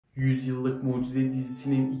Yüz Yıllık Mucize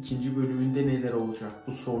dizisinin ikinci bölümünde neler olacak?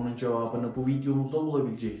 Bu sorunun cevabını bu videomuzda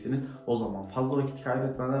bulabileceksiniz. O zaman fazla vakit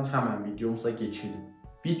kaybetmeden hemen videomuza geçelim.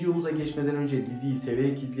 Videomuza geçmeden önce diziyi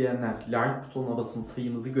severek izleyenler like butonuna basın,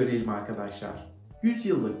 sayımızı görelim arkadaşlar. Yüz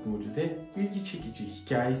Yıllık Mucize ilgi çekici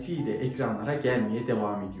hikayesiyle ekranlara gelmeye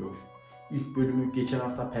devam ediyor. İlk bölümü geçen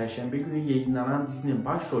hafta Perşembe günü yayınlanan dizinin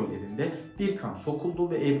başrollerinde Birkan Sokullu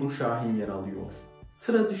ve Ebru Şahin yer alıyor.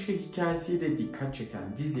 Sıra dışı hikayesiyle dikkat çeken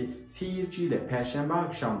dizi seyirciyle Perşembe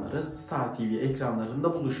akşamları Star TV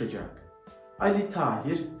ekranlarında buluşacak. Ali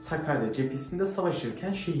Tahir Sakarya cephesinde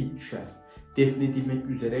savaşırken şehit düşer. Defnedilmek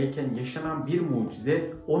üzereyken yaşanan bir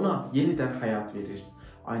mucize ona yeniden hayat verir.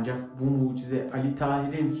 Ancak bu mucize Ali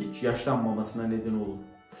Tahir'in hiç yaşlanmamasına neden olur.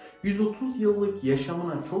 130 yıllık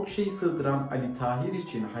yaşamına çok şey sığdıran Ali Tahir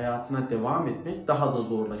için hayatına devam etmek daha da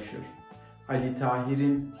zorlaşır. Ali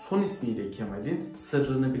Tahir'in son ismiyle Kemal'in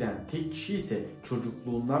sırrını bilen tek kişi ise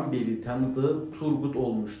çocukluğundan beri tanıdığı Turgut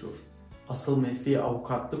olmuştur. Asıl mesleği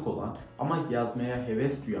avukatlık olan ama yazmaya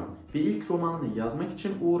heves duyan ve ilk romanını yazmak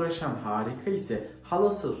için uğraşan Harika ise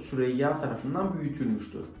halası Süreyya tarafından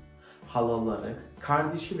büyütülmüştür. Halaları,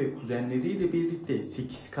 kardeşi ve kuzenleriyle birlikte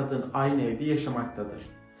 8 kadın aynı evde yaşamaktadır.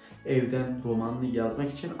 Evden romanını yazmak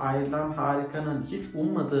için ayrılan Harika'nın hiç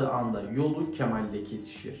ummadığı anda yolu Kemal'le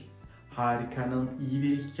kesişir. Harika'nın iyi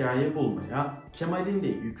bir hikaye bulmaya, Kemal'in de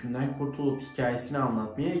yükünden kurtulup hikayesini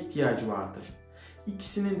anlatmaya ihtiyacı vardır.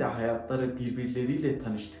 İkisinin de hayatları birbirleriyle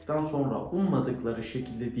tanıştıktan sonra ummadıkları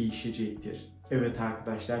şekilde değişecektir. Evet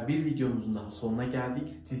arkadaşlar, bir videomuzun daha sonuna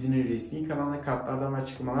geldik. Dizinin resmi kanalına kartlardan ve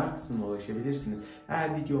açıklamalar kısmına ulaşabilirsiniz.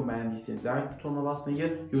 Eğer videomu beğendiyseniz like butonuna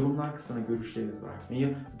basmayı, yorumlar kısmına görüşlerinizi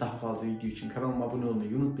bırakmayı, daha fazla video için kanalıma abone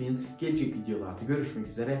olmayı unutmayın. Gelecek videolarda görüşmek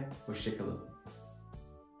üzere, hoşçakalın.